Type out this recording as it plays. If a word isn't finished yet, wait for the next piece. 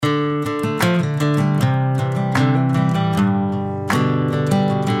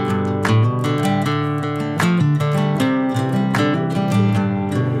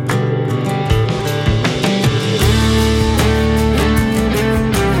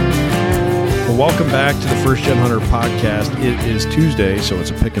welcome back to the First Gen Hunter podcast. It is Tuesday, so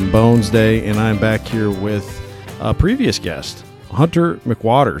it's a Pickin Bones day, and I'm back here with a previous guest, Hunter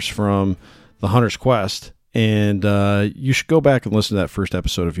McWaters from The Hunter's Quest. And you should go back and listen to that first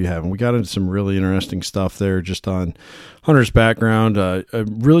episode if you haven't. We got into some really interesting stuff there just on Hunter's background, a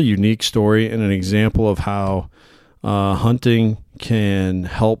really unique story and an example of how hunting can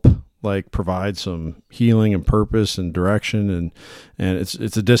help provide some healing and purpose and direction, and it's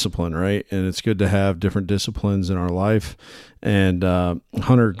a discipline, right? And it's good to have different disciplines in our life. And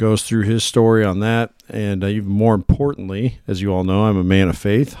Hunter goes through his story on that. And even more importantly, as you all know, I'm a man of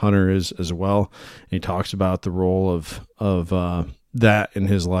faith. Hunter is as well. And he talks about the role of that in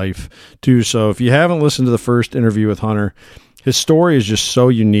his life too. So if you haven't listened to the first interview with Hunter, his story is just so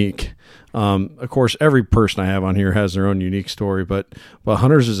unique. Of course, every person I have on here has their own unique story, but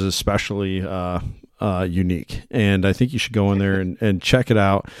Hunter's is especially unique. And I think you should go in there and check it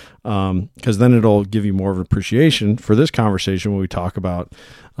out, because then it'll give you more of an appreciation for this conversation when we talk about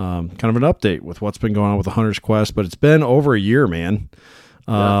kind of an update with what's been going on with the Hunter's Quest. But it's been over a year, man.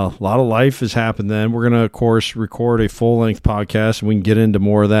 A lot of life has happened then. We're going to, of course, record a full-length podcast, and we can get into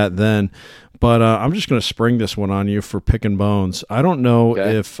more of that then. But I'm just going to spring this one on you for Pickin Bones. I don't know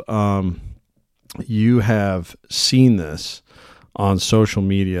if you have seen this on social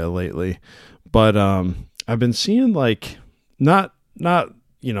media lately, but I've been seeing not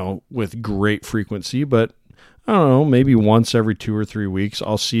with great frequency, but I don't know, maybe once every 2 or 3 weeks,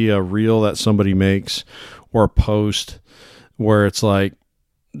 I'll see a reel that somebody makes or a post where it's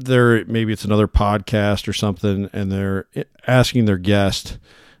maybe it's another podcast or something, and they're asking their guest,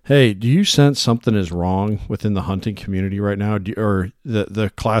 hey, do you sense something is wrong within the hunting community right now? Or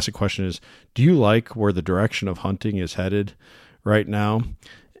the classic question is, do you like where the direction of hunting is headed right now?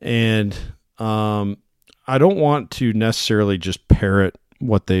 And I don't want to necessarily just parrot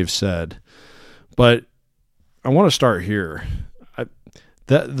what they've said, but I want to start here.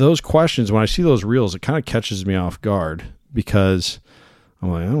 Those questions, when I see those reels, it kind of catches me off guard, because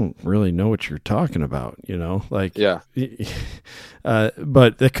I'm like, I don't really know what you're talking about, Yeah.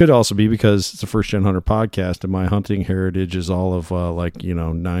 But that could also be because it's a First Gen Hunter podcast, and my hunting heritage is all of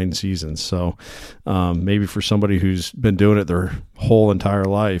 9 seasons. So maybe for somebody who's been doing it their whole entire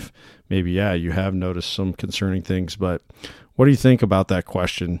life, maybe, you have noticed some concerning things. But what do you think about that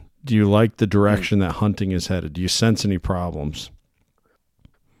question? Do you like the direction that hunting is headed? Do you sense any problems?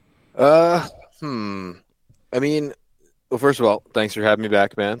 I mean, well, first of all, thanks for having me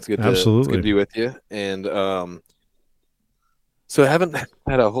back, man. It's good to be with you. And so I haven't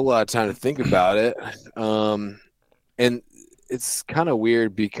had a whole lot of time to think about it. And it's kind of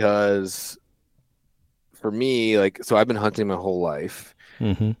weird because for me, so I've been hunting my whole life,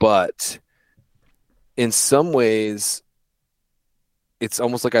 but in some ways, it's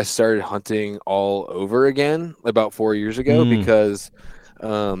almost like I started hunting all over again about 4 years ago, because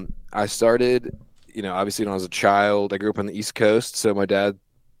I started, obviously when I was a child. I grew up on the East Coast, so my dad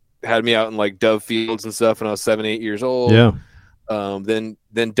had me out in dove fields and stuff when I was 7, 8 years old. Yeah. Then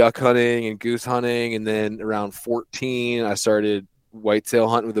duck hunting and goose hunting, and then around 14, I started whitetail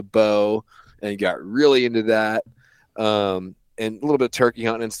hunting with a bow and got really into that. And a little bit of turkey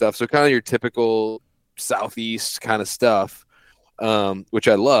hunting and stuff. So kind of your typical Southeast kind of stuff, which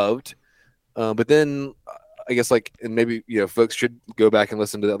I loved. But then I guess and maybe, folks should go back and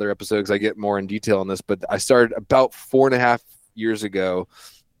listen to the other episodes. I get more in detail on this, but I started about 4.5 years ago.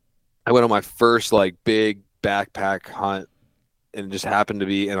 I went on my first big backpack hunt, and it just happened to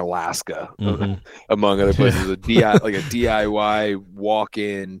be in Alaska, among other places, a DIY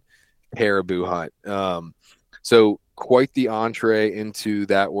walk-in caribou hunt. So quite the entree into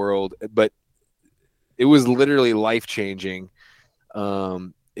that world, but it was literally life-changing.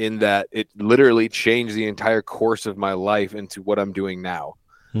 In that it literally changed the entire course of my life into what I'm doing now.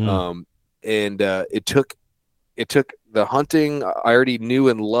 And it took the hunting I already knew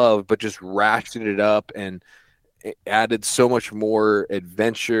and loved, but just ratcheted it up, and it added so much more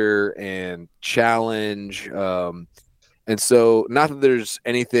adventure and challenge. And so not that there's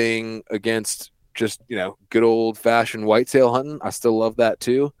anything against just, good old fashioned whitetail hunting. I still love that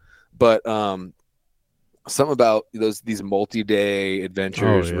too. But, something about these multi-day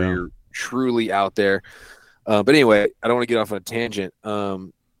adventures where you're truly out there. But anyway, I don't want to get off on a tangent.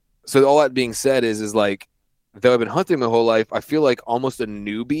 So all that being said is though I've been hunting my whole life, I feel like almost a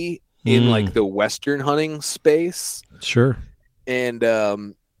newbie in the Western hunting space. Sure. And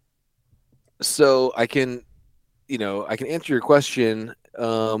so I can answer your question.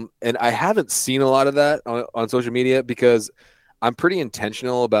 And I haven't seen a lot of that on social media, because I'm pretty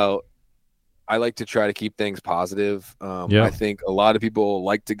intentional about, I like to try to keep things positive. Yeah. I think a lot of people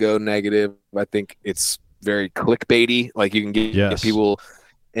like to go negative. I think it's very clickbaity. Like you can get Yes. people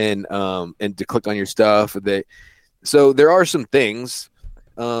and to click on your stuff. So there are some things.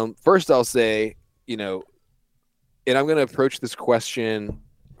 First, I'll say, and I'm going to approach this question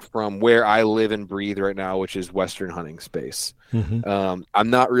from where I live and breathe right now, which is Western hunting space. I'm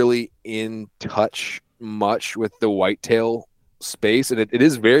not really in touch much with the whitetail space, and it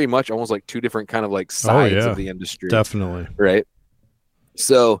is very much almost like two different kind of like sides of the industry. Definitely. Right.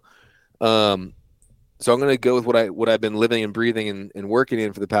 So, so I'm going to go with what I've been living and breathing and working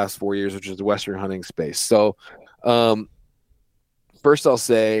in for the past 4 years, which is the Western hunting space. So, first I'll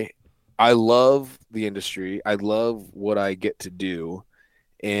say I love the industry. I love what I get to do.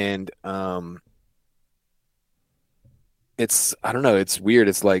 And I don't know, it's weird.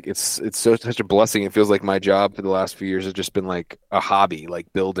 It's like it's such a blessing. It feels like my job for the last few years has just been like a hobby,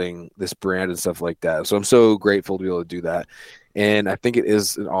 like building this brand and stuff like that. So I'm so grateful to be able to do that. And I think it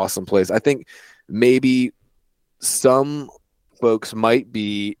is an awesome place. I think maybe some folks might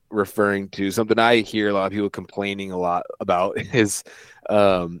be referring to something I hear a lot of people complaining a lot about is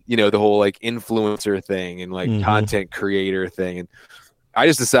the whole like influencer thing and like content creator thing. And I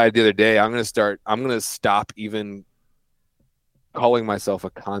just decided the other day I'm going to stop even calling myself a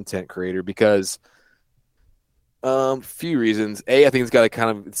content creator because few reasons. A, I think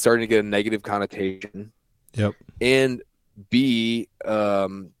it's starting to get a negative connotation. Yep. And B,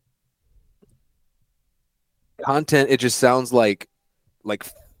 content, it just sounds like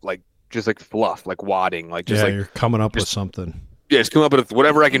just like fluff, like wadding, like just like you're coming up with something. Yeah, just come up with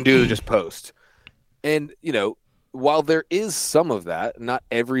whatever I can do to just post. And while there is some of that, not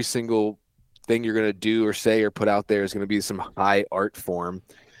every single thing you're going to do or say or put out there is going to be some high art form.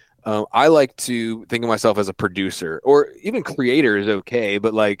 I like to think of myself as a producer, or even creator is okay,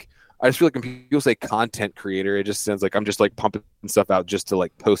 but like I just feel like when people say content creator, it just sounds like I'm just like pumping stuff out just to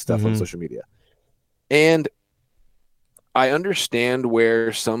like post stuff on social media. And I understand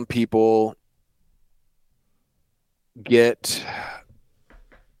where some people can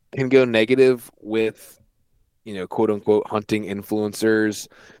go negative with quote unquote hunting influencers,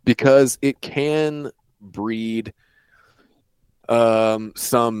 because it can breed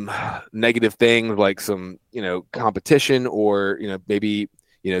some negative things, like some competition, or maybe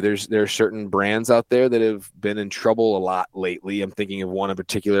there are certain brands out there that have been in trouble a lot lately. I'm thinking of one in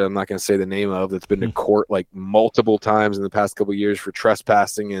particular I'm not going to say the name of, that's been to court like multiple times in the past couple of years for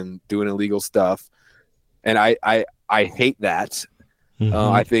trespassing and doing illegal stuff. And I hate that.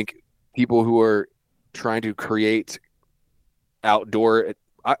 I think people who are trying to create outdoor,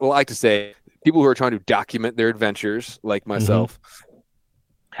 I like to say people who are trying to document their adventures, like myself,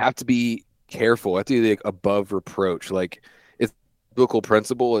 have to be careful. Have to be like above reproach. Like, it's a biblical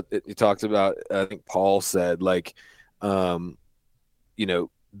principle. It talks about, I think Paul said, like,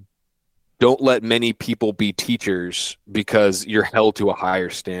 don't let many people be teachers because you're held to a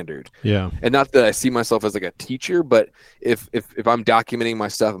higher standard. Yeah. And not that I see myself as like a teacher, but if I'm documenting my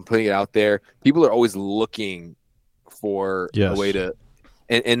stuff and putting it out there, people are always looking for a way to,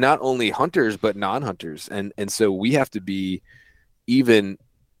 and not only hunters, but non-hunters. And so we have to be, even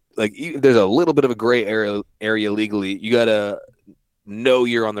like, there's a little bit of a gray area legally. You got to know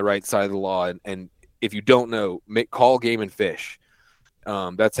you're on the right side of the law. And if you don't know, call Game and Fish.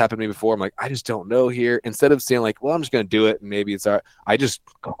 That's happened to me before. I'm like, I just don't know here. Instead of saying like, well, I'm just going to do it and maybe it's all right, I just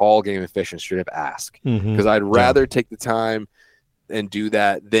call Game and Fish and straight up ask, because I'd rather take the time and do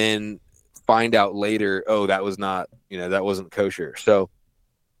that than find out later, oh, that was not, that wasn't kosher. So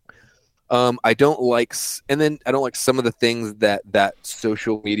I don't like some of the things that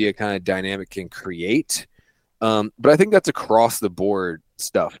social media kind of dynamic can create. But I think that's across the board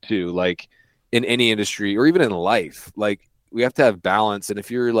stuff too, like in any industry or even in life. Like, we have to have balance. And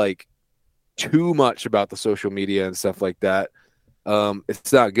if you're like too much about the social media and stuff like that,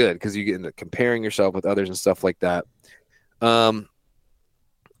 it's not good, because you get into comparing yourself with others and stuff like that. I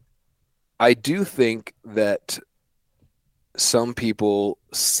do think that some people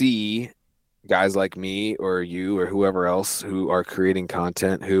see guys like me or you or whoever else who are creating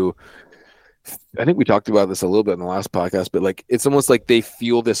content, who, I think we talked about this a little bit in the last podcast, but like, it's almost like they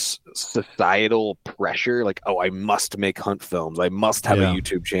feel this societal pressure, like, oh, I must make hunt films, I must have a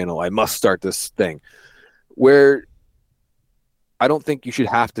YouTube channel, I must start this thing, where I don't think you should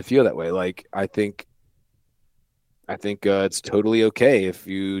have to feel that way. Like, I think it's totally okay if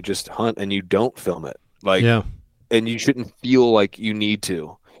you just hunt and you don't film it, like, and you shouldn't feel like you need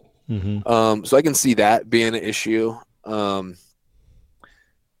to. So I can see that being an issue.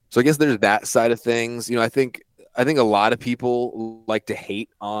 So I guess there's that side of things. I think I think a lot of people like to hate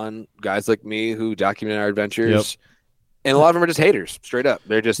on guys like me who document our adventures. Yep. And a lot of them are just haters, straight up.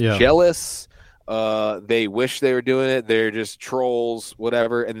 They're just Yeah. jealous. They wish they were doing it. They're just trolls,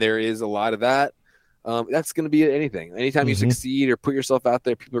 whatever. And there is a lot of that. That's going to be anything. Anytime you succeed or put yourself out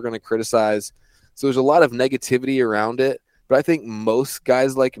there, people are going to criticize. So there's a lot of negativity around it. But I think most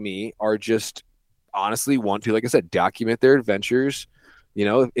guys like me are just honestly want to, like I said, document their adventures. You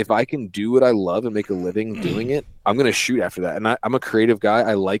know, if I can do what I love and make a living doing it, I'm going to shoot after that. And I'm a creative guy.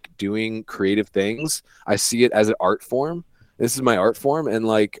 I like doing creative things. I see it as an art form. This is my art form. And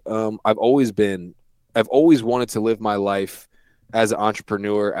like, I've always wanted to live my life as an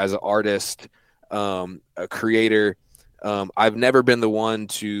entrepreneur, as an artist, a creator. I've never been the one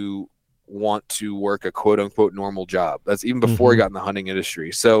to want to work a quote unquote normal job. That's even before I got in the hunting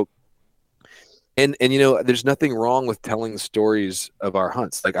industry. So, and you know, there's nothing wrong with telling stories of our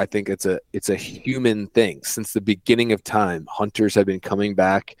hunts. Like, I think it's a human thing. Since the beginning of time, hunters have been coming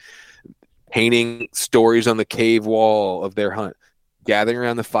back, painting stories on the cave wall of their hunt, gathering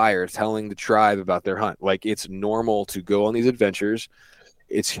around the fire, telling the tribe about their hunt. Like, it's normal to go on these adventures.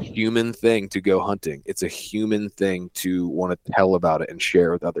 It's a human thing to go hunting. It's a human thing to want to tell about it and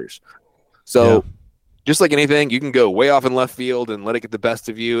share with others. So just like anything, you can go way off in left field and let it get the best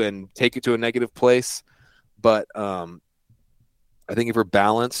of you and take you to a negative place. But I think if we're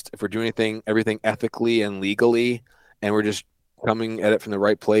balanced, if we're doing everything ethically and legally, and we're just coming at it from the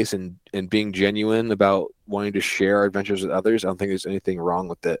right place and being genuine about wanting to share our adventures with others, I don't think there's anything wrong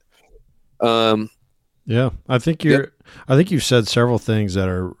with it. Yeah, I think you've said several things that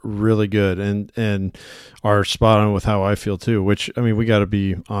are really good and are spot on with how I feel too, which, I mean, we got to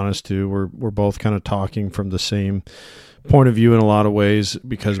be honest too. We're both kind of talking from the same point of view in a lot of ways,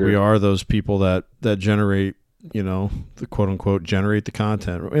 because we are those people that generate, you know, the quote unquote generate the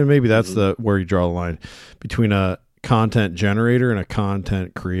content. And maybe that's where you draw the line between a content generator and a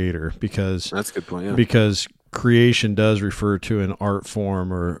content creator, because that's a good point. Yeah. Because creation does refer to an art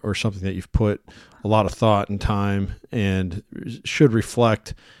form or something that you've put a lot of thought and time and should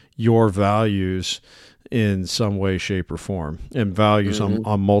reflect your values in some way, shape, or form, and values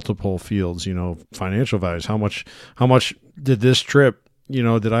on multiple fields, you know, financial values. How much did this trip, you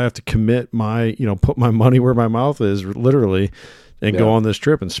know, did I have to commit my, you know, put my money where my mouth is, literally, and go on this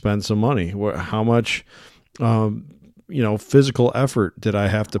trip and spend some money? How much, you know, physical effort did I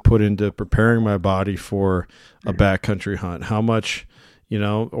have to put into preparing my body for a backcountry hunt? How much, you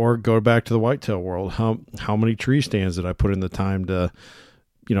know, or go back to the whitetail world, how many tree stands did I put in the time to,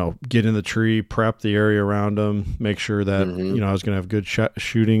 you know, get in the tree, prep the area around them, make sure that, you know, I was going to have good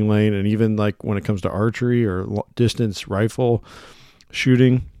shooting lane. And even like when it comes to archery or distance rifle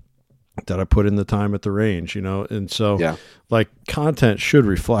shooting, that I put in the time at the range, you know? And so like content should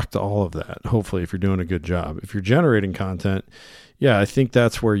reflect all of that. Hopefully, if you're doing a good job, if you're generating content, I think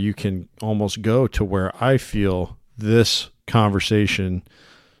that's where you can almost go to where I feel this conversation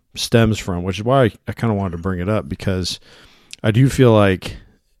stems from, which is why I kind of wanted to bring it up, because I do feel like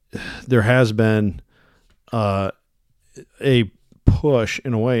there has been a push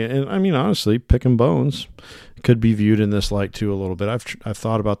in a way. And I mean, honestly, Pickin Bones could be viewed in this light too a little bit. I've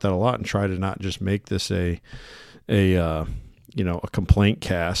thought about that a lot and try to not just make this a you know, a complaint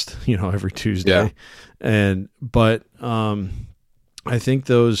cast, you know, every Tuesday. But I think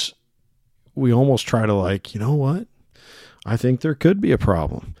we almost try to, like, you know what? I think there could be a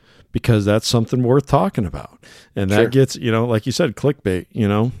problem, because that's something worth talking about. And that gets, you know, like you said, clickbait, you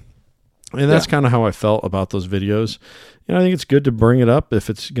know, and that's kind of how I felt about those videos. And I think it's good to bring it up if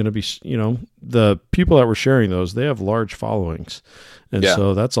it's going to be, you know, the people that were sharing those, they have large followings. And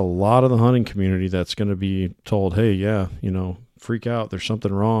so that's a lot of the hunting community that's going to be told, hey, you know, freak out. There's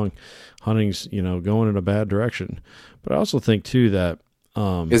something wrong. Hunting's, you know, going in a bad direction. But I also think too that,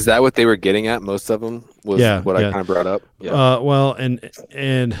 is that what they were getting at? Most of them was what I kind of brought up. Well, and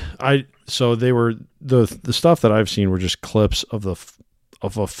so they were, the stuff that I've seen were just clips of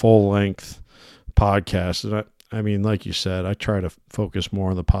a full length podcast. And I mean, like you said, I try to focus more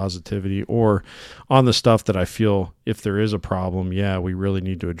on the positivity or on the stuff that I feel, if there is a problem, we really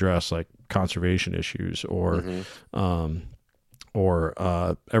need to address, like conservation issues or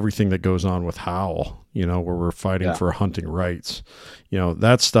everything that goes on with Howl, you know, where we're fighting for hunting rights. You know,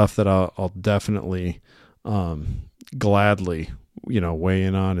 that's stuff that I'll definitely gladly, you know, weigh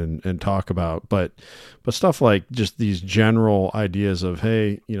in on and talk about. But stuff like just these general ideas of,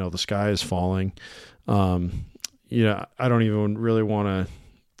 hey, you know, the sky is falling. You know, I don't even really want to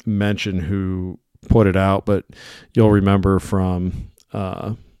mention who put it out, but you'll remember from,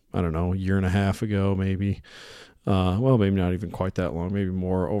 I don't know, a year and a half ago, maybe, well, maybe not even quite that long, maybe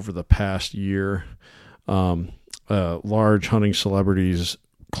more over the past year. large hunting celebrity's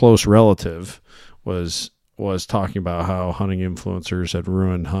close relative was talking about how hunting influencers had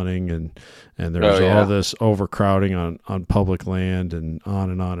ruined hunting, and there was all this overcrowding on public land and on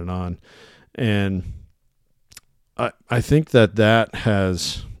and on and on. And I think that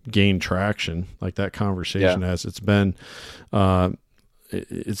has gained traction, like that conversation has. It's been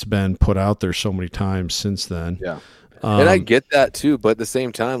put out there so many times since then. Yeah. And I get that too, but at the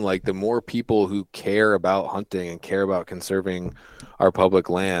same time, like the more people who care about hunting and care about conserving our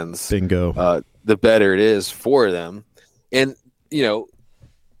public lands, bingo, the better it is for them. And,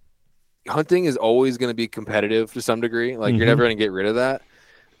 hunting is always going to be competitive to some degree. Like you're never going to get rid of that.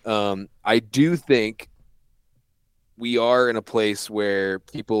 I do think we are in a place where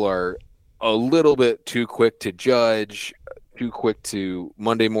people are a little bit too quick to judge, too quick to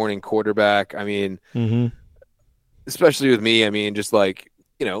Monday morning quarterback. I mean, especially with me, I mean, just like,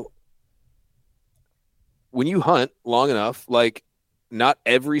 when you hunt long enough, like not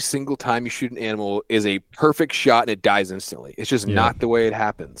every single time you shoot an animal is a perfect shot and it dies instantly. It's just not the way it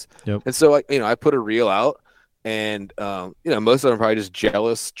happens. Yep. And so, I put a reel out, and, most of them are probably just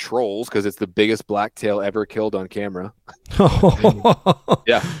jealous trolls because it's the biggest blacktail ever killed on camera.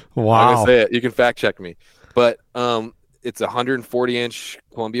 Yeah. Wow. I'm gonna say it. You can fact check me. But it's a 140-inch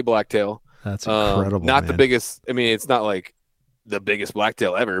Columbia blacktail. That's incredible. Not the biggest. I mean, it's not like the biggest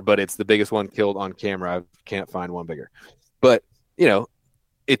blacktail ever, but it's the biggest one killed on camera. I can't find one bigger. But,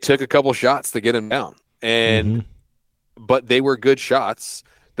 it took a couple shots to get him down. And but they were good shots.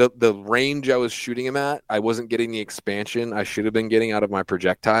 The range I was shooting him at, I wasn't getting the expansion I should have been getting out of my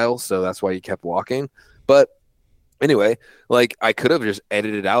projectile, so that's why he kept walking. But anyway, like I could have just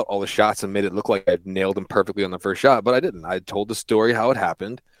edited out all the shots and made it look like I nailed him perfectly on the first shot, but I didn't. I told the story how it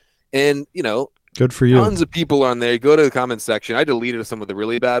happened. And, good for you. Tons of people are on there. Go to the comment section. I deleted some of the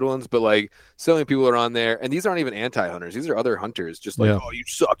really bad ones, but like so many people are on there. And these aren't even anti-hunters. These are other hunters. Just like, oh, you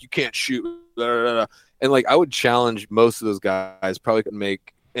suck. You can't shoot. Blah, blah, blah. And like I would challenge most of those guys. Probably couldn't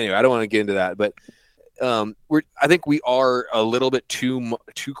make. Anyway, I don't want to get into that. But I think we are a little bit too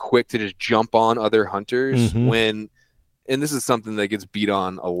quick to just jump on other hunters when. And this is something that gets beat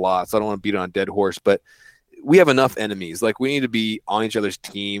on a lot. So I don't want to beat on a dead horse. But we have enough enemies. Like we need to be on each other's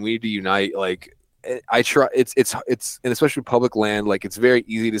team. We need to unite. Like. I try. It's and especially public land. Like it's very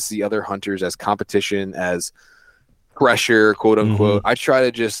easy to see other hunters as competition, as pressure, quote unquote. I try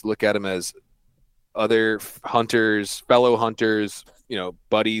to just look at them as other hunters, fellow hunters,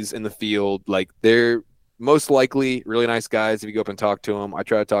 buddies in the field. Like they're most likely really nice guys if you go up and talk to them. I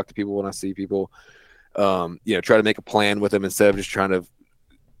try to talk to people when I see people. Try to make a plan with them instead of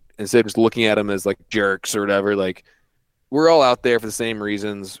just looking at them as like jerks or whatever. Like. We're all out there for the same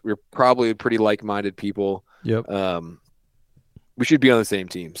reasons. We're probably pretty like-minded people. Yep. We should be on the same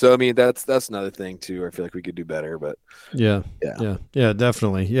team. So I mean, that's another thing too. I feel like we could do better, but yeah,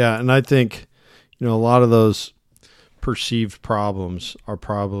 definitely. Yeah. And I think, a lot of those perceived problems are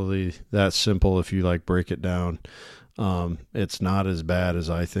probably that simple. If you like break it down, it's not as bad as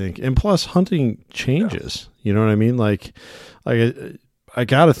I think. And plus hunting changes, you know what I mean? Like I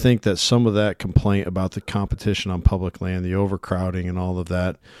got to think that some of that complaint about the competition on public land, the overcrowding and all of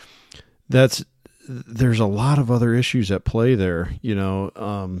that, there's a lot of other issues at play there,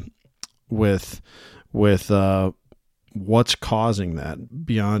 with what's causing that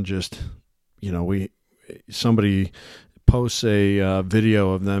beyond just, somebody posts a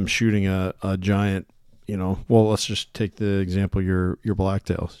video of them shooting a giant, let's just take the example, your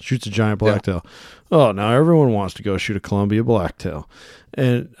blacktail shoots a giant blacktail. Oh, now everyone wants to go shoot a Columbia blacktail.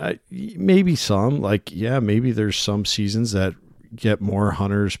 And maybe some, maybe there's some seasons that get more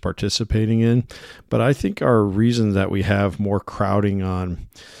hunters participating in, but I think our reason that we have more crowding on,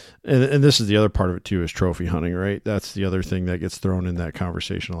 and this is the other part of it too, is trophy hunting, right? That's the other thing that gets thrown in that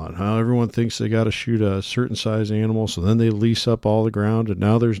conversation a lot. How everyone thinks they got to shoot a certain size animal, so then they lease up all the ground, and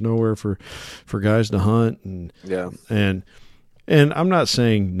now there's nowhere for guys to hunt. And I'm not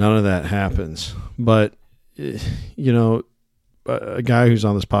saying none of that happens, but a guy who's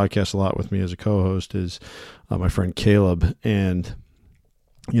on this podcast a lot with me as a co-host is my friend Caleb. And,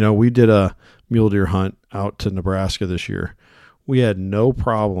 we did a mule deer hunt out to Nebraska this year. We had no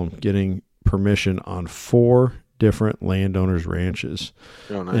problem getting permission on 4 different landowners' ranches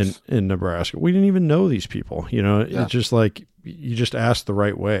in Nebraska. We didn't even know these people, It's just like, you just ask the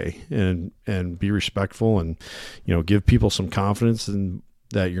right way and be respectful and, give people some confidence and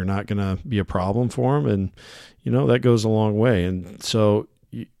that you're not going to be a problem for them. And, that goes a long way. And so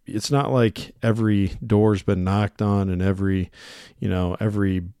it's not like every door's been knocked on and every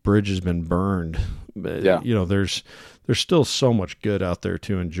bridge has been burned. There's still so much good out there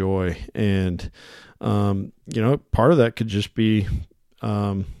to enjoy. And Part of that could just be,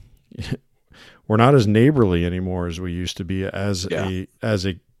 we're not as neighborly anymore as we used to be as a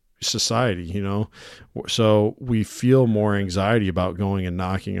society, so we feel more anxiety about going and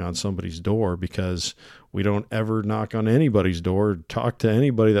knocking on somebody's door because we don't ever knock on anybody's door or talk to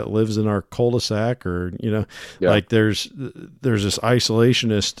anybody that lives in our cul-de-sac or, like there's this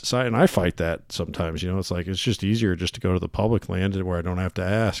isolationist side. And I fight that sometimes, it's like, it's just easier just to go to the public land where I don't have to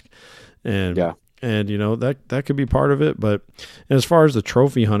ask. And that could be part of it. But as far as the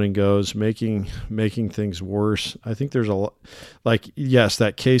trophy hunting goes, making things worse, I think there's a lot, yes,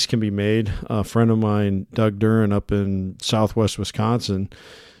 that case can be made. A friend of mine, Doug Duran, up in Southwest Wisconsin,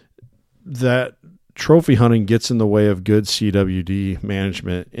 that trophy hunting gets in the way of good CWD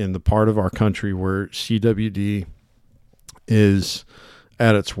management in the part of our country where CWD is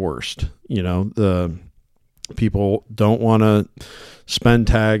at its worst. The people don't want to spend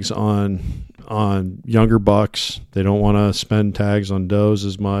tags on younger bucks. They don't want to spend tags on does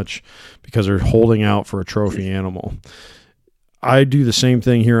as much because they're holding out for a trophy animal. I do the same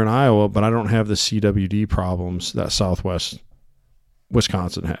thing here in Iowa, but I don't have the CWD problems that Southwest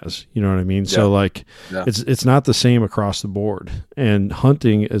Wisconsin has. You know what I mean? Yeah. So it's not the same across the board, and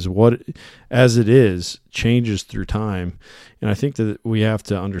hunting is as it is changes through time. And I think that we have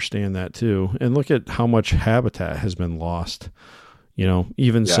to understand that too. And look at how much habitat has been lost,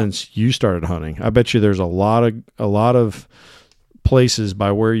 even since you started hunting. I bet you there's a lot of places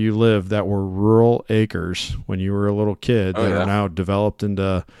by where you live that were rural acres when you were a little kid that are now developed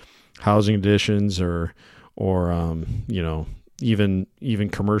into housing additions or even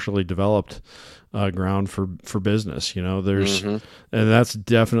commercially developed ground for business. There's, and that's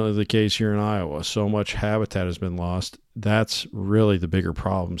definitely the case here in Iowa. So much habitat has been lost. That's really the bigger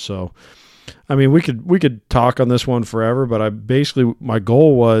problem. So, I mean, we could talk on this one forever, but my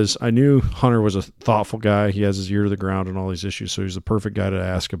goal was, I knew Hunter was a thoughtful guy. He has his ear to the ground on all these issues. So he's the perfect guy to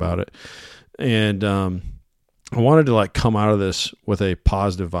ask about it. And, I wanted to come out of this with a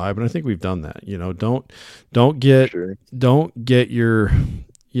positive vibe, and I think we've done that. Don't get your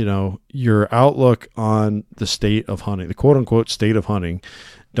outlook on the state of hunting, the quote unquote state of hunting.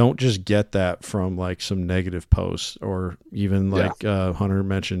 Don't just get that from some negative posts or even Hunter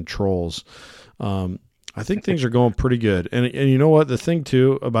mentioned trolls. I think things are going pretty good. And you know what? The thing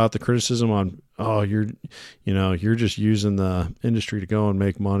too about the criticism on, you're just using the industry to go and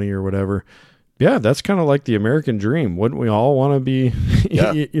make money or whatever. Yeah, that's kind of like the American dream. Wouldn't we all want to be,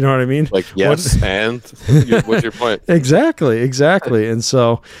 you know what I mean? Yes, and what's your point? Exactly. And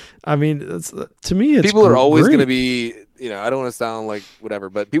so, I mean, to me, it's people are always going to be, I don't want to sound like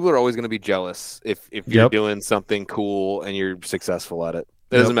whatever, but people are always going to be jealous if you're doing something cool and you're successful at it.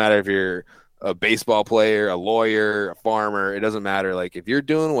 It doesn't matter if you're a baseball player, a lawyer, a farmer. It doesn't matter. If you're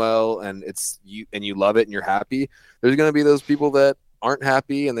doing well and it's you and you love it and you're happy, there's going to be those people that aren't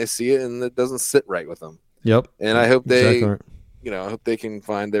happy and they see it and it doesn't sit right with them. Yep. And I hope I hope they can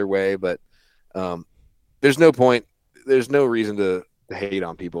find their way, but there's no point. There's no reason to hate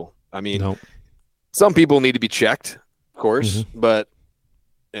on people. I mean, some people need to be checked, of course, but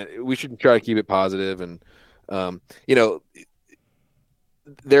we should try to keep it positive. And,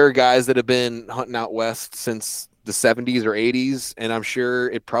 there are guys that have been hunting out west since the 70s or 80s, and I'm sure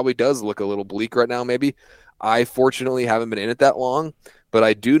it probably does look a little bleak right now, maybe. I fortunately haven't been in it that long, but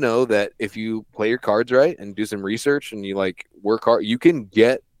I do know that if you play your cards right and do some research and you work hard, you can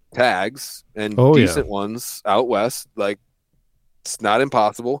get tags and decent ones out west. It's not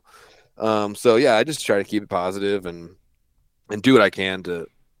impossible. So yeah, I just try to keep it positive and do what I can to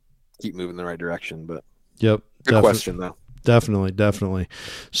keep moving in the right direction. But good question though. Definitely.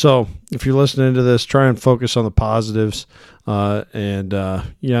 So if you're listening to this, try and focus on the positives. Like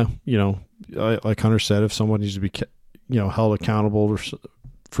Hunter said, if someone needs to be, held accountable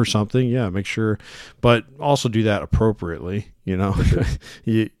for something, make sure, but also do that appropriately. You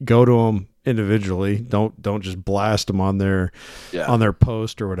go to them individually. Don't just blast them on their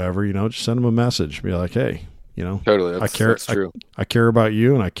post or whatever. Just send them a message. Be like, hey, totally. That's true. I care about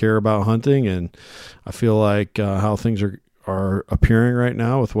you and I care about hunting, and I feel like how things are appearing right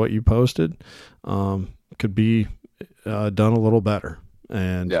now with what you posted could be done a little better.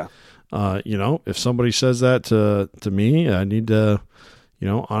 And if somebody says that to me, I need to,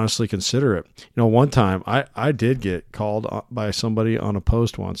 honestly consider it. One time I did get called by somebody on a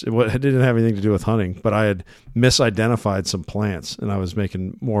post once. It didn't have anything to do with hunting, but I had misidentified some plants, and I was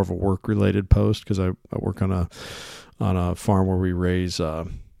making more of a work related post because I work on a farm where we raise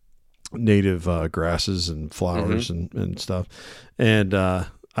native grasses and flowers and stuff. And I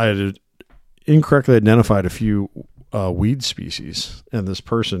had incorrectly identified a few weed species. And this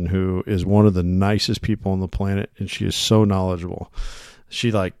person who is one of the nicest people on the planet, and she is so knowledgeable.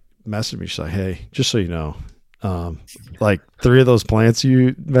 She like messaged me. She's like, "Hey, just so you know, like 3 of those plants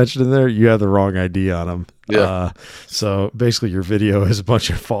you mentioned in there, you have the wrong ID on them. Yeah. So basically your video is a bunch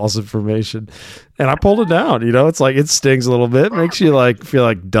of false information." And I pulled it down. It's like, it stings a little bit, makes you like feel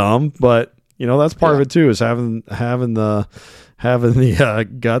like dumb, but that's part of it too, is having the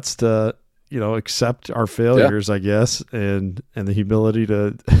guts to, accept our failures, I guess, and the humility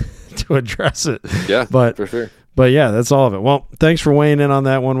to to address it. Yeah, but for sure. But yeah, that's all of it. Well, thanks for weighing in on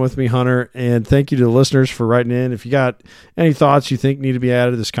that one with me, Hunter. And thank you to the listeners for writing in. If you got any thoughts you think need to be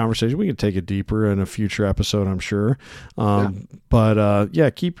added to this conversation, we can take it deeper in a future episode, I'm sure.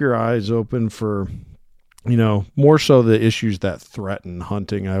 But keep your eyes open for, more so the issues that threaten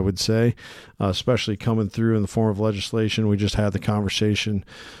hunting, I would say, especially coming through in the form of legislation. We just had the conversation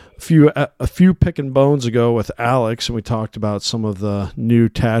a few Pickin Bones ago with Alex, and we talked about some of the new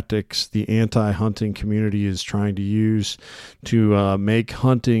tactics the anti-hunting community is trying to use to make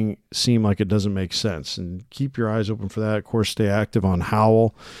hunting seem like it doesn't make sense. And keep your eyes open for that. Of course, stay active on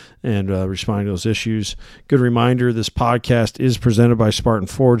Howl and responding to those issues. Good reminder, this podcast is presented by Spartan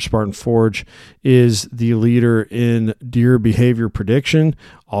Forge. Spartan Forge is the leader in deer behavior prediction,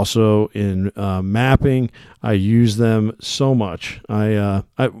 also in mapping. I use them so much.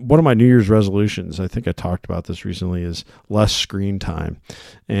 One of my New Year's resolutions, I think I talked about this recently, is less screen time.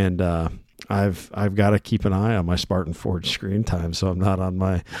 And I've got to keep an eye on my Spartan Forge screen time, so I'm not on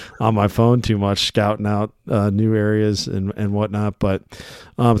my phone too much, scouting out new areas and whatnot. But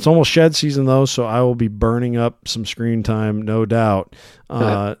it's almost shed season though, so I will be burning up some screen time, no doubt.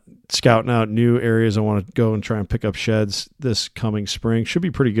 Scouting out new areas. I want to go and try and pick up sheds this coming spring. Should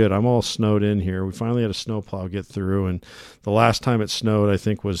be pretty good. I'm all snowed in here. We finally had a snowplow get through, and the last time it snowed, I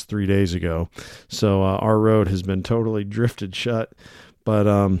think, was 3 days ago. So our road has been totally drifted shut,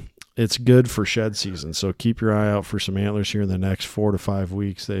 but it's good for shed season. So keep your eye out for some antlers here in the next 4 to 5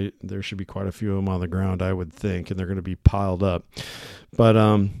 weeks. There should be quite a few of them on the ground, I would think, and they're going to be piled up. But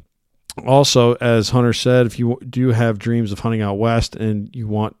also, as Hunter said, if you do have dreams of hunting out west and you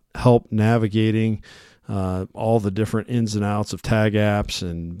want help navigating all the different ins and outs of tag apps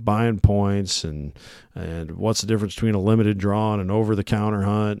and buying points and what's the difference between a limited draw and an over-the-counter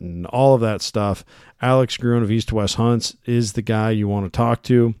hunt and all of that stuff, Alex Gruen of East to West Hunts is the guy you want to talk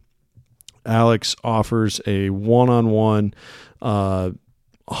to. Alex offers a one-on-one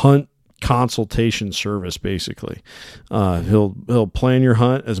hunt consultation service, basically. He'll plan your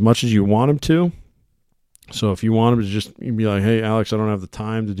hunt as much as you want him to. So if you want him to just be like, "Hey, Alex, I don't have the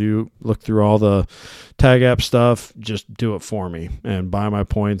time to look through all the tag app stuff. Just do it for me and buy my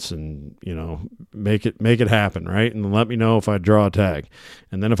points and, make it happen." Right. And let me know if I draw a tag.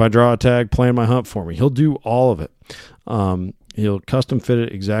 And then if I draw a tag, plan my hunt for me. He'll do all of it. He'll custom fit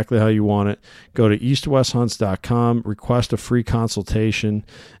it exactly how you want it. Go to eastwesthunts.com, request a free consultation,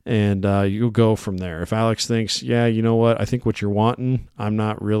 and you'll go from there. If Alex thinks, "Yeah, you know what, I think what you're wanting, I'm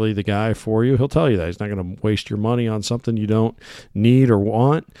not really the guy for you," he'll tell you that. He's not going to waste your money on something you don't need or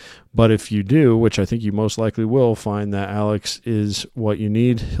want. But if you do, which I think you most likely will, find that Alex is what you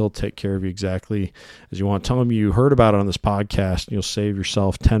need, he'll take care of you exactly as you want. Tell him you heard about it on this podcast, and you'll save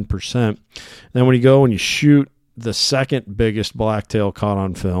yourself 10%. And then when you go and you shoot the second biggest blacktail caught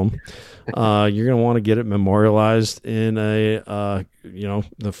on film, you're going to want to get it memorialized in the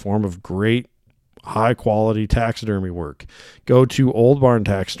form of great high quality taxidermy work. Go to Old Barn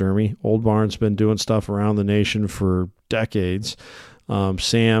Taxidermy. Old Barn's been doing stuff around the nation for decades.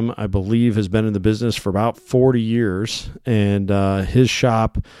 Sam, I believe, has been in the business for about 40 years, and his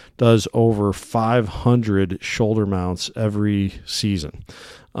shop does over 500 shoulder mounts every season.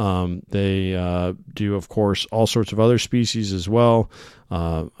 They do, of course, all sorts of other species as well.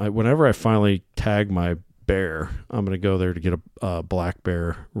 Whenever I finally tag my bear, I'm going to go there to get a black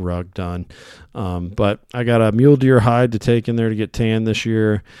bear rug done. But I got a mule deer hide to take in there to get tanned this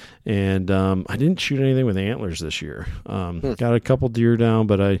year. And I didn't shoot anything with antlers this year. Got a couple deer down,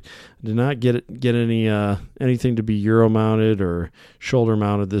 but I did not get anything to be Euro mounted or shoulder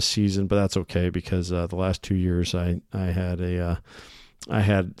mounted this season. But that's okay, because the last 2 years I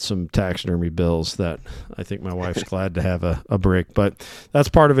had some taxidermy bills that I think my wife's glad to have a break. But that's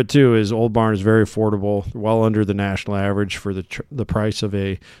part of it too, is Old Barn is very affordable, well under the national average for the price of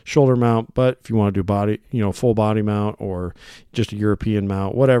a shoulder mount. But if you want to do full body mount or just a European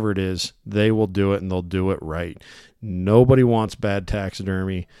mount, whatever it is, they will do it, and they'll do it right. Nobody wants bad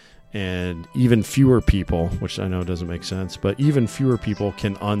taxidermy. And even fewer people, which I know doesn't make sense, but even fewer people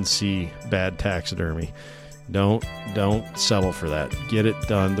can unsee bad taxidermy. Don't settle for that. Get it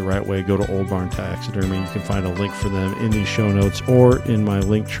done the right way. Go to Old Barn Taxidermy. You can find a link for them in these show notes or in my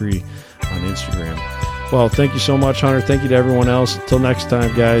link tree on Instagram. Well, thank you so much, Hunter. Thank you to everyone else. Until next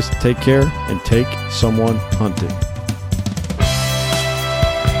time, guys, take care and take someone hunting.